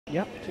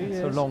Yep, 2 years.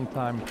 It's a long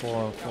time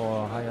for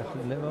a high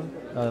athlete level,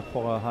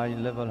 for a high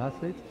level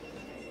athlete,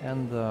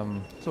 and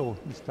so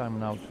it's time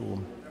now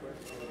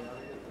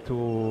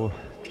to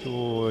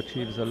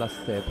achieve the last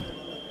step.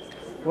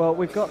 Well,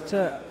 we've got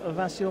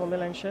Vasyl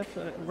Milenchev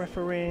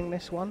refereeing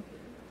this one,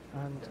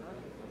 and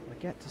I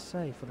get to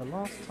say, for the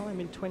last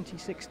time in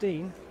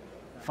 2016,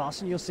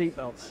 fasten your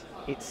seatbelts.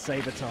 It's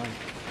saber time.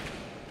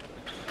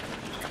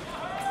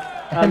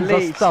 And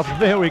the start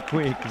very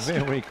quick,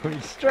 very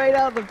quick. Straight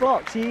out of the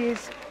box. He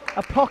is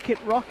a pocket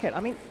rocket.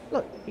 I mean,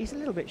 look, he's a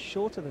little bit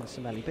shorter than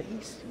Samele, but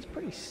he's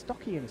pretty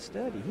stocky and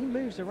sturdy. He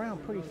moves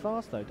around pretty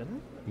fast, though,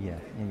 doesn't he?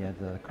 Yeah.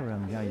 The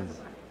Korean guy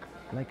is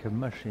like a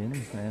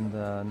machine, and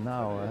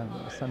now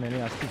Samele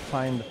has to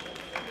find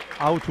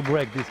how to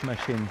break this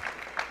machine.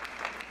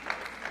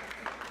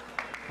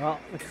 Well,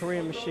 the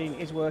Korean machine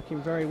is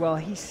working very well.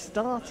 He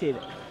started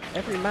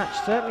every match,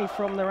 certainly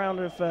from the round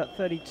of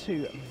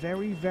 32,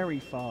 very, very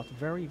fast,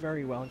 very,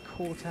 very well, and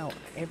caught out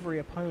every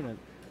opponent.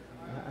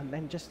 And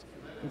then just,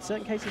 in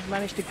certain cases,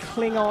 managed to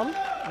cling on.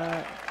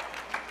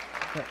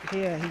 But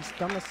here, he's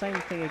done the same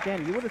thing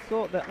again. You would have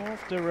thought that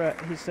after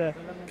his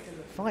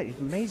fight, his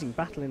amazing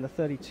battle in the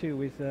 32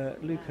 with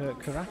Luca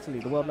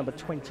Caratali, the world number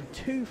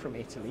 22 from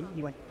Italy,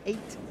 he went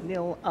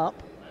 8-0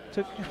 up,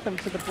 took them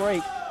to the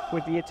break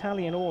with the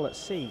Italian all at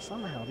sea.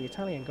 Somehow the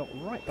Italian got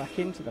right back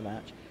into the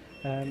match,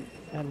 and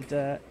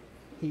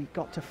he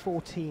got to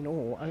 14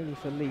 all, only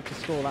for Lee to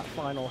score that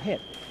final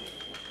hit.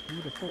 You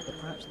would have thought that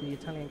perhaps the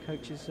Italian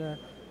coaches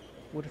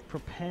would have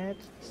prepared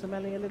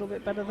Samele a little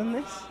bit better than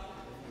this.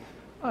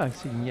 I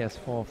think yes,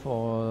 for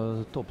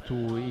the top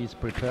two, he's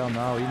prepared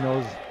now.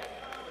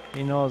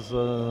 He knows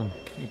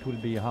it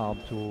will be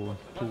hard to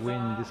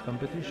win this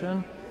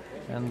competition,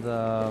 and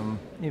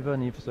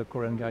even if the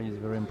Korean guy is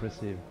very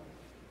impressive.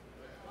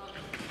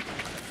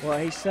 Well,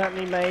 he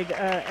certainly made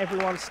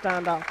everyone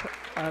stand up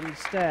and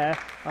stare.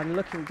 I'm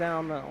looking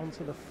down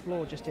onto the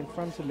floor just in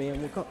front of me,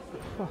 and we've got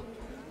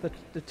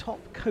the top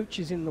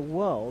coaches in the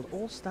world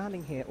all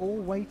standing here, all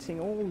waiting,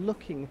 all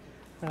looking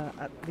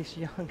at this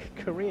young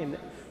Korean,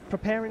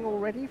 preparing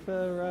already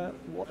for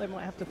what they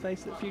might have to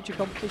face at future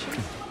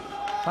competitions.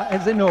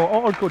 As they know,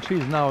 all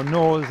coaches now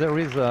know there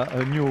is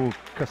a new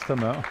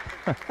customer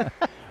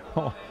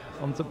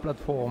on the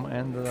platform,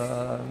 and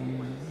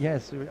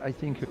yes, I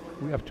think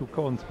we have to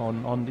count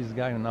on this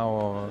guy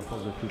now for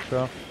the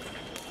future.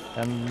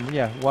 And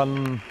yeah,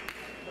 one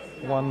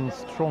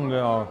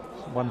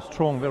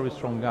strong, very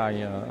strong guy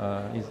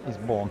is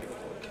born.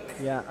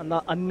 Yeah,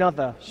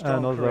 another strong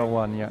Another Korean.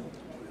 one, yeah.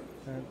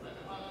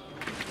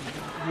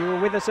 You were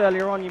with us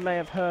earlier on. You may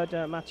have heard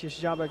Matthias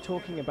Jabo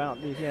talking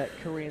about the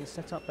Korean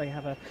setup. They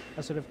have a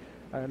sort of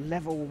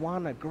level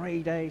 1, a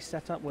grade A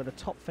setup where the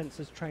top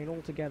fencers train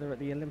all together at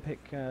the Olympic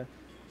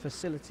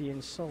facility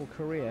in Seoul,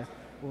 Korea.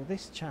 Well,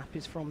 this chap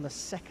is from the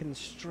second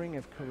string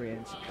of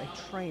Koreans. They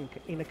train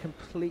in a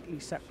completely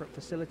separate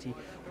facility,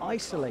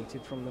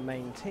 isolated from the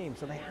main team,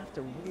 so they have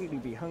to really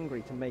be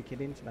hungry to make it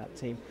into that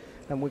team.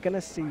 And we're going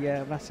to see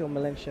Vasyl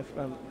Milenchev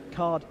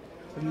card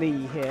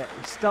Lee here.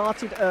 He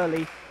started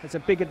early. It's a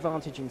big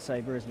advantage in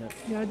saber, isn't it?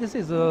 Yeah, this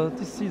is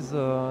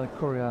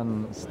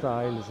Korean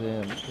style.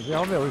 They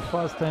are very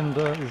fast, and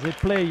they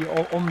play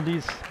on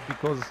this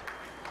because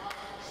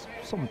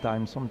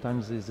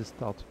sometimes they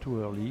start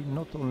too early.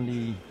 Not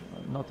only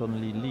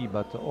Lee,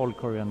 but all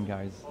Korean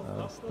guys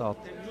start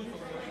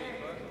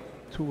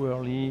too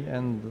early,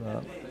 and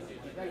the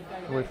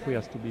referee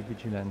has to be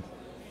vigilant.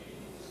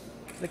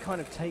 They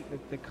kind of take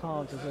the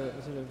cards as a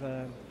sort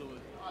of.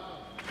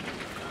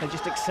 They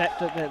just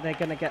accept that they're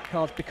going to get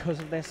cards because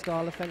of their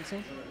style of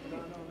fencing?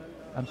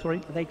 I'm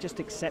sorry? They just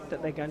accept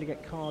that they're going to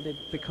get carded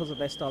because of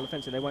their style of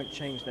fencing. They won't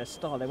change their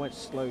style. They won't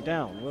slow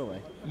down, will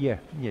they? Yeah,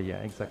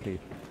 exactly.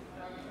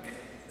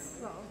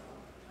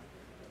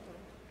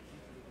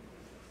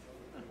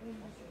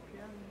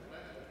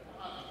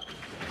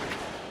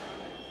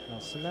 Well,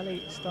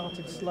 Samele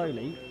started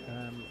slowly.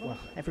 Well,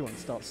 everyone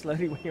starts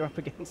slowly when you're up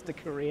against a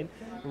Korean,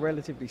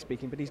 relatively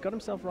speaking, but he's got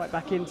himself right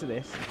back into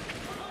this.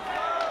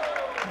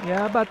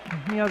 Yeah, but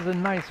he has a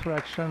nice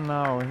reaction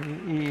now.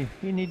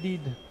 He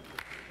needed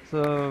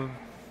the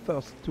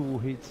first 2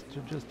 hits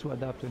just to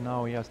adapt, and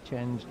now he has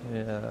changed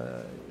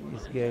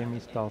his game. He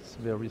starts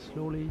very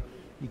slowly.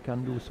 He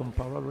can do some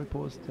parallel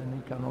riposte, and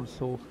he can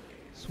also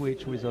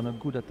switch with a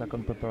good attack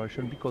on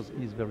preparation because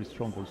he's very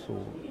strong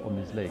also on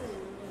his legs.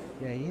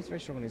 Yeah, he is very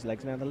strong on his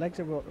legs. Now, the legs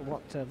are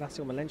what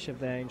Vasyl Milenchev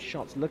there in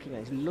shots looking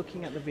at. He's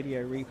looking at the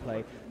video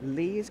replay.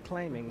 Lee is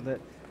claiming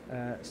that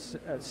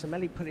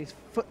Samele put his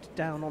foot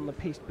down on the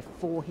piece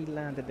before he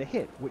landed the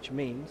hit, which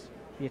means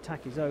the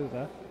attack is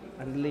over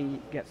and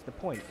Lee gets the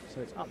point. So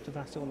it's up to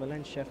Vasyl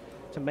Milenchev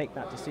to make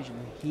that decision.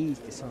 He's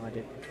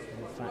decided,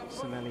 in fact,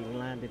 Samele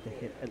landed the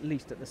hit at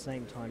least at the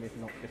same time, if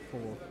not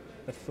before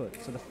the foot.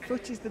 So the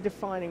foot is the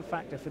defining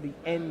factor for the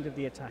end of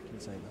the attack in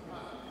saber.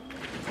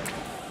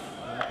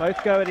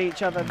 Both go at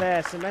each other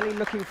there. Samele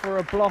looking for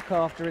a block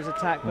after his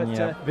attack, but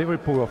yeah, very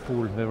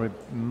powerful, very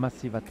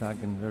massive attack,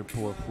 and very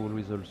powerful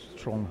with a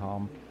strong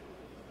arm.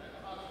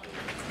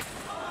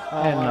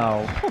 Oh, and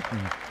now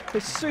So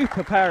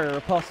super parry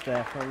riposte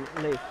there from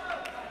Lee.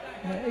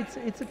 Yeah,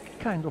 it's a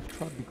kind of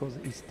trap because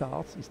he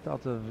starts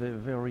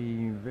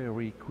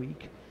very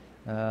quick.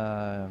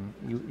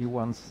 He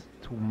wants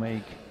to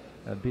make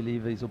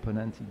believe his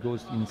opponent. He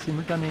goes in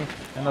simultaneous,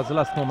 and at the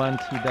last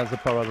moment he does a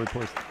parry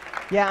riposte.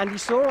 Yeah, and you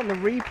saw on the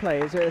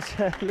replay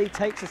as Lee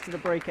takes us to the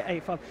break at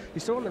 8-5.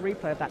 You saw on the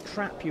replay of that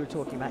trap you were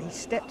talking about. He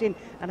stepped in,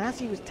 and as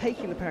he was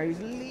taking the parry,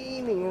 he was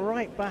leaning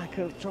right back,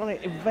 trying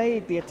to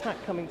evade the attack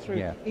coming through.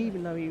 Yeah.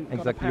 Even though he got a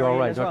Exactly, parry you're in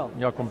right. as well.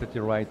 You're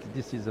completely right.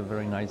 This is a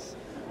very nice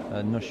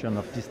notion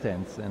of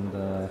distance, and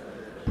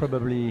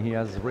probably he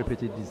has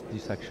repeated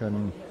this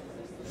action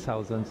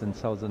thousands and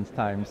thousands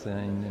times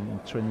in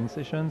training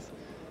sessions.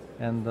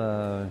 And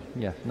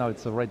yeah, now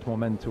it's the right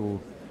moment to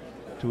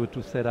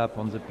set up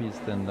on the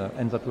piste, and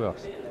that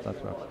works.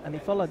 That works. And he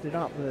followed it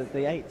up.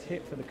 The eighth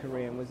hit for the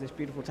Korean was this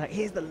beautiful attack.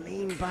 Here's the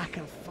lean back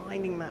and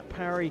finding that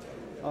parry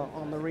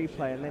on the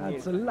replay, and then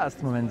at the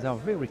last moment they are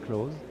very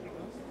close.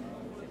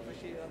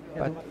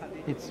 Yeah, But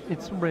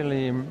it's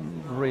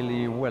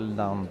really well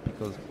done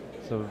because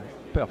it's a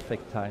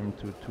perfect time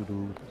to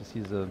do. This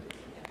is a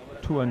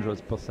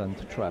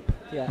 200% trap.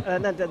 Yeah,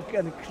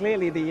 and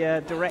clearly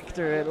the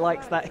director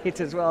likes that hit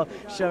as well,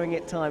 showing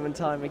it time and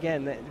time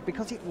again.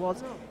 Because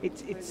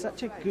it's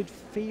such a good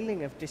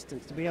feeling of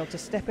distance to be able to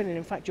step in, and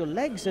in fact your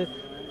legs are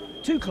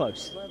too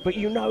close, but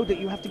you know that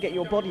you have to get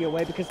your body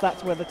away because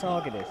that's where the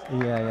target is.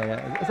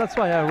 Yeah. That's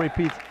why I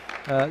repeat.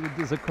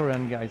 The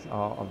Korean guys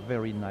are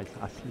very nice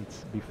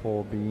athletes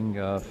before being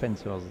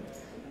fencers,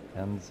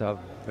 and they have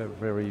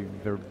very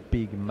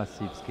big,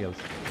 massive skills.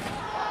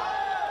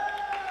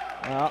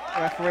 Well,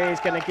 referee is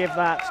going to give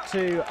that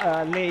to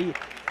Lee.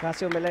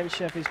 Vasil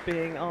Milenchev is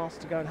being asked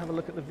to go and have a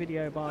look at the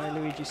video by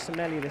Luigi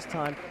Samele this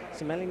time.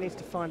 Samele needs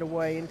to find a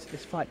way into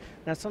this fight.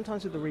 Now,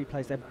 sometimes with the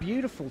replays, they're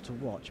beautiful to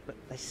watch, but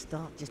they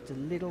start just a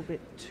little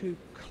bit too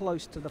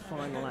close to the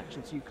final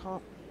action, so you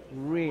can't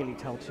really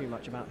tell too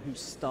much about who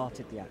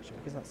started the action,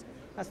 because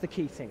that's the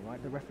key thing,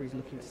 right? The referee's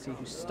looking to see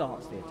who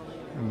starts the attack.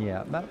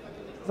 Yeah,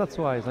 that's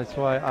why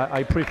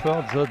I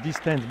preferred the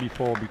distance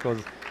before,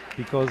 because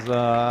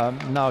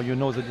now you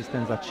know the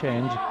distance has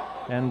changed,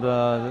 and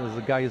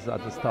the guys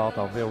at the start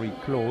are very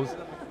close,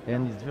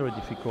 and it's very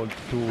difficult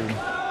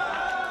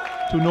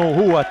to know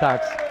who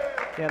attacks.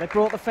 Yeah, they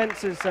brought the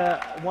fences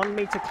 1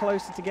 meter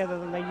closer together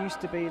than they used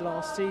to be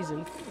last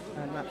season,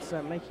 and that's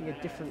making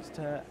a difference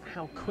to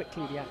how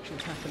quickly the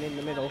actions happen in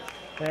the middle.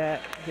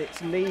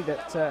 It's Lee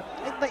that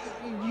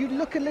you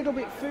look a little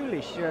bit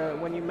foolish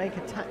when you make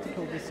a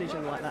tactical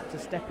decision like that to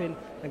step in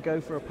and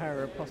go for a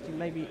parry riposte.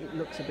 Maybe it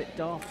looks a bit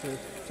daft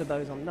to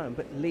those unknown,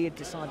 but Lee had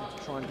decided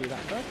to try and do that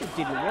first. It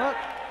didn't work.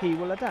 He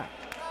will adapt.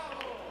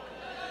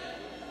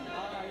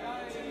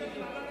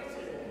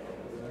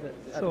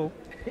 So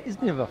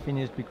it's never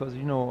finished because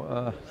you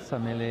know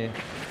Samele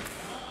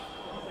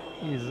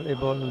is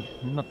able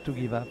not to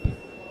give up.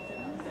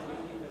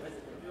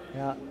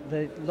 Yeah,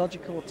 the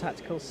logical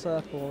tactical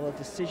circle of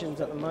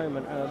decisions at the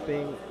moment are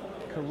being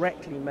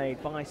correctly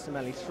made by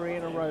Samele. 3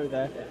 in a row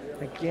there.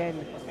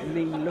 Again,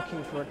 Lee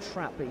looking for a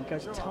trap, but he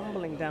goes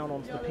tumbling down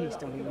onto the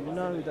piste, and we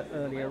know that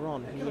earlier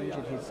on he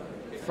injured his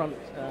front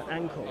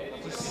ankle.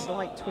 Just a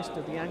slight twist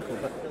of the ankle,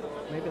 but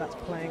maybe that's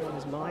playing on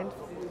his mind.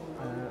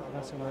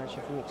 Vasil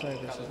Milenchev walks over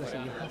and says,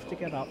 listen, you have to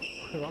get up,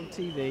 we're on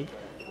TV,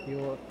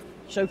 you're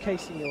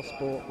showcasing your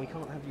sport, we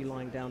can't have you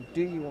lying down,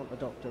 do you want the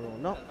doctor or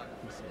not?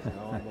 He says,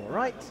 no, I'm all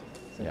right,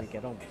 so we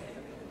get on.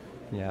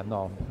 Yeah,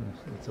 no,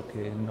 it's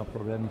okay, no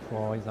problem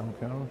for his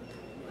ankle.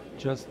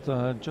 Just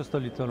a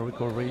little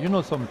recovery. You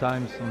know,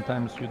 sometimes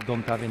you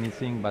don't have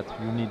anything, but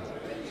you need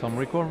some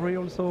recovery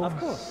also. Of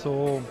course,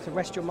 so to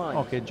rest your mind.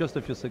 Okay, just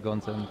a few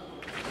seconds. And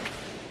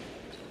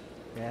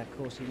yeah, of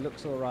course, he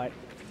looks all right.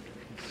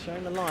 He's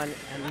showing the line,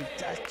 and he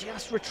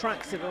just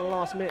retracts it at the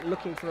last minute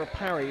looking for a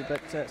parry,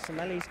 but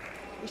Samele's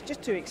he's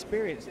just too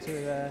experienced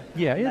to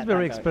yeah, he's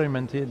very go.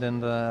 experimented,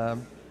 and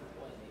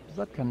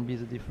that can be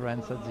the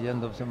difference at the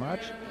end of the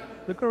match.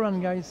 The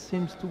Korean guy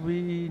seems to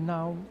be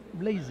now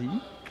lazy.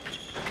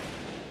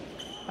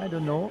 I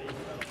don't know.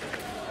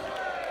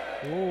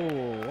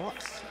 Oh,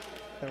 what's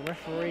the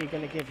referee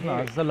going to give here?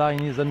 No, the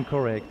line is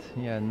incorrect.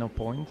 Yeah, no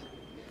point.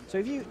 So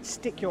if you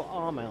stick your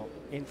arm out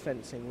in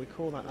fencing, we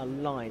call that a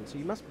line. So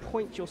you must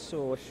point your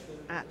sword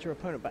at your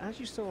opponent. But as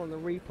you saw on the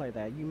replay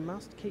there, you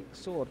must keep the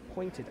sword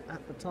pointed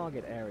at the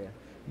target area.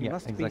 You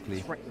must exactly.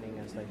 be threatening,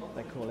 as they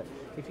call it.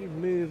 If you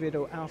move it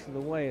out of the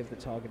way of the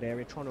target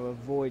area, trying to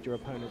avoid your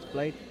opponent's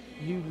blade,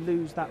 you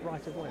lose that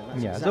right of way.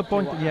 That's yeah, exactly the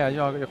point. what Yeah,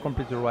 you're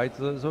completely right.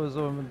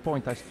 The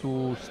point has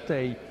to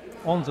stay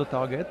on the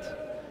target,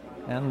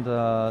 and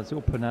the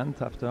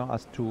opponent after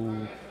has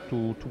to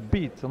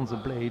beat on the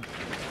blade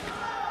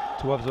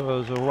to have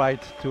the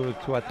right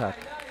to attack.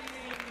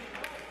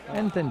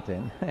 And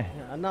 10-10. Yeah,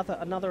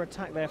 another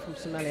attack there from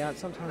Samele.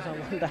 Sometimes I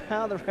wonder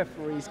how the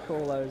referees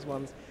call those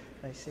ones.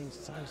 They seem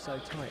so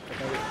tight, but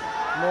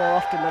they more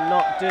often than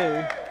not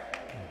do.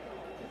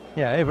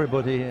 Yeah,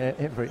 everybody,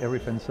 every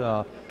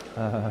fencer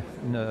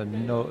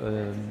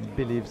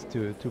believes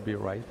to be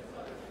right.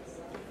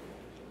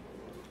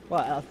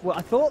 Well,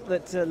 I thought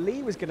that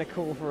Lee was going to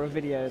call for a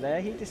video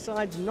there. He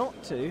decides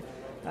not to,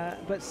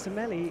 but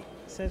Samele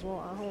says, well,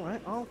 all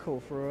right, I'll call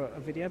for a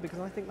video because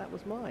I think that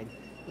was mine.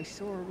 We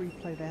saw a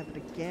replay there, but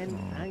again,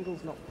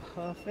 angle's not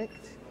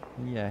perfect.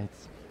 Yeah,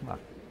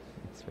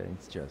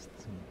 it's just.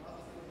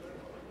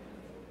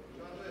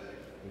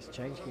 He's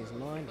changing his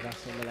mind,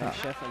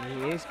 Samele,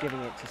 and he is giving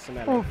it to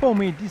Samele. Oh, for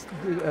me,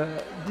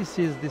 this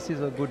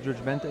is a good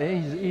judgment.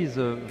 He's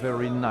a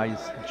very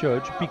nice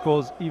judge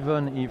because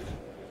even if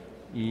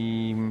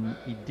he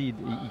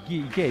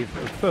gave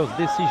a first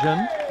decision,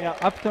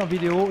 after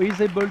video he's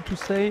able to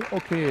say,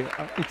 okay,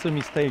 it's a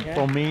mistake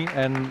for me,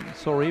 and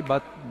sorry,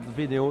 but the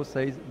video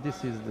says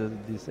this is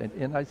this,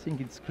 and I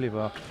think it's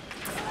clever.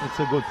 It's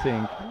a good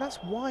thing. And that's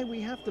why we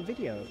have the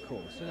video, of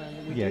course.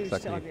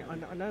 Exactly.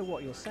 I know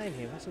what you're saying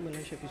here. Samele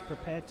is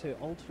prepared to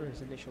alter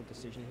his initial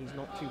decision. He's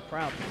not too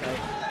proud to say,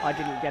 I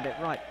didn't get it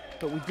right.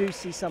 But we do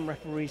see some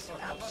referees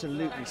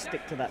absolutely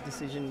stick to that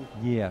decision.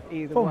 Yeah,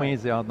 either for way. me,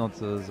 they are not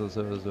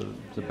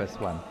the best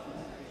one.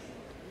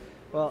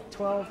 Well,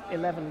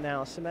 12-11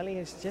 now. Samele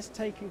has just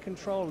taken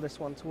control of this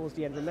one towards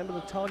the end. Remember,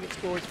 the target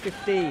score is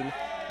 15.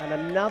 And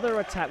another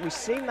attack. We've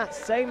seen that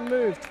same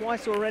move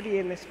twice already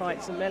in this fight.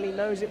 Samele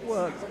knows it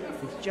works.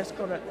 He's just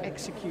got to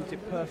execute it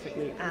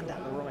perfectly and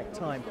at the right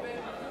time.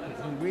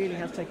 He really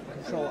has taken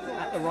control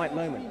at the right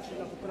moment.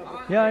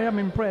 Yeah, I am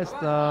impressed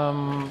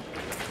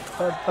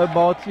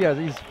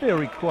he's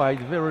very quiet,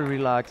 very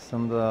relaxed,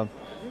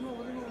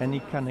 and he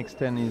can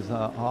extend his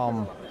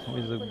arm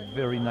with a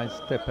very nice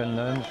step and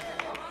lunge.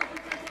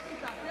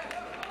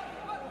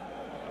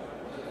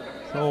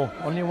 So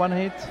only one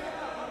hit.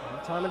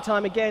 Time and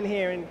time again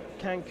here in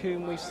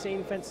Cancun, we've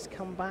seen fencers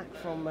come back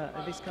from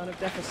this kind of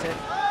deficit.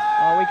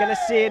 Are we going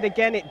to see it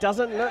again? It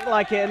doesn't look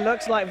like it. It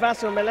looks like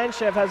Vasyl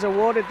Milenchev has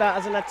awarded that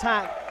as an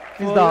attack.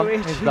 He's done.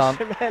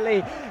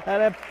 Samele,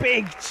 and a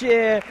big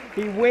cheer.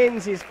 He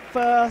wins his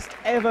first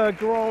ever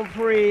Grand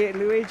Prix.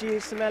 Luigi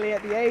Samele,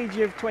 at the age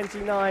of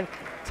 29,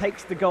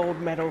 takes the gold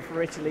medal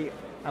for Italy.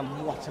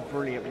 And what a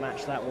brilliant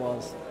match that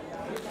was.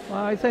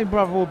 I say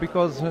bravo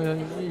because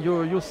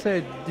you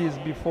said this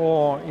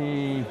before.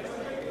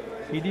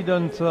 He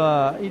didn't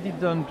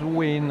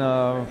win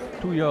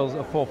 2 years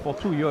for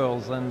 2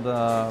 years,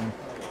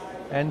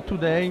 and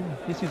today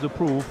this is a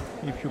proof.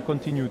 If you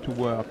continue to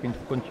work and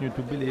continue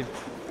to believe,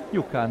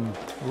 you can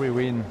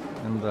re-win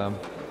and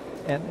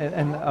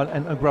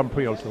a Grand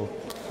Prix also.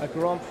 A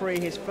Grand Prix,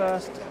 his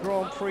first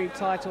Grand Prix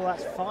title.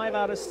 That's 5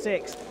 out of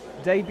 6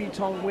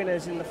 debutant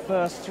winners in the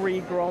first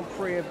 3 Grand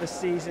Prix of the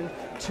season.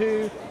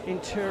 2 in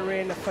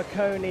Turin,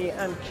 Facconi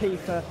and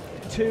Kiefer.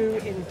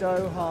 2 in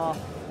Doha.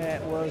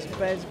 It was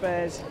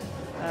Bez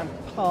and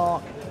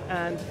Park,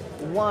 and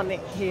 1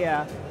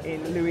 here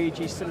in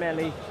Luigi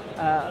Samele.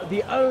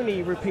 The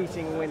only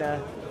repeating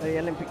winner, the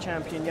Olympic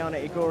champion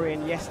Yana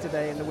Igorian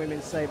yesterday in the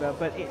women's sabre,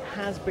 but it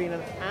has been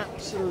an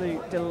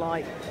absolute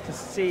delight to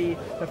see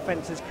the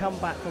fencers come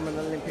back from an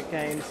Olympic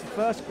Games. The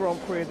first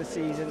Grand Prix of the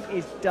season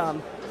is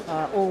done.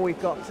 All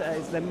we've got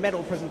is the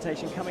medal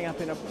presentation coming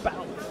up in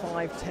about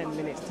 5-10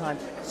 minutes time.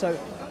 So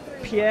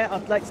Pierre,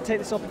 I'd like to take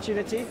this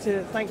opportunity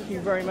to thank you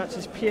very much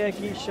as Pierre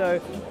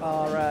Guichot,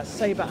 our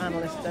sabre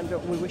analyst, and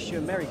we wish you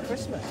a Merry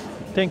Christmas.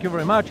 Thank you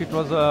very much. It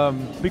was a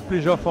big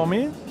pleasure for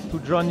me to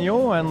join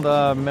you, and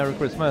Merry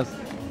Christmas.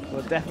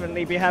 We'll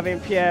definitely be having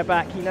Pierre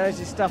back. He knows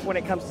his stuff when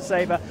it comes to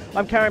sabre.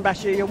 I'm Karen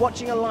Bashir. You're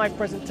watching a live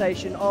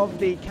presentation of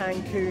the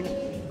Cancun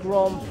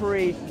Grand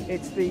Prix.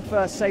 It's the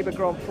first sabre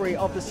Grand Prix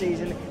of the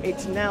season.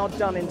 It's now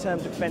done in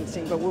terms of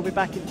fencing, but we'll be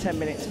back in 10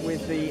 minutes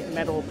with the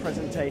medal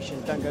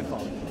presentation. Don't go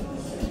far.